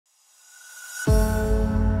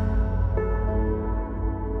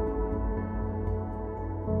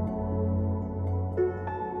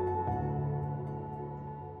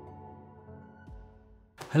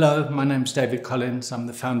Hello, my name's David Collins. I'm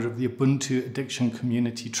the founder of the Ubuntu Addiction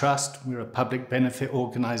Community Trust. We're a public benefit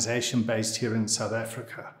organisation based here in South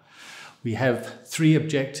Africa. We have three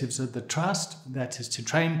objectives of the trust. That is to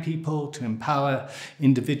train people, to empower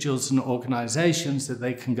individuals and organisations that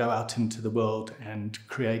they can go out into the world and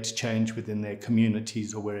create change within their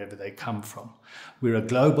communities or wherever they come from. We're a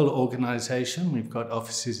global organisation. We've got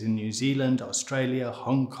offices in New Zealand, Australia,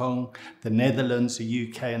 Hong Kong, the Netherlands, the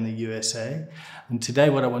UK and the USA. And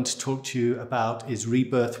today what I want to talk to you about is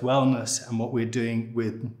Rebirth Wellness and what we're doing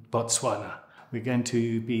with Botswana. We're going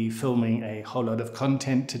to be filming a whole lot of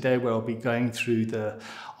content today where I'll be going through the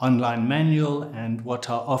online manual and what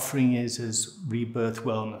our offering is as Rebirth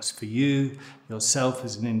Wellness for you, yourself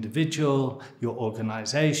as an individual, your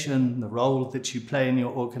organisation, the role that you play in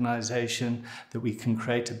your organisation, that we can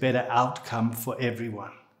create a better outcome for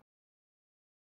everyone.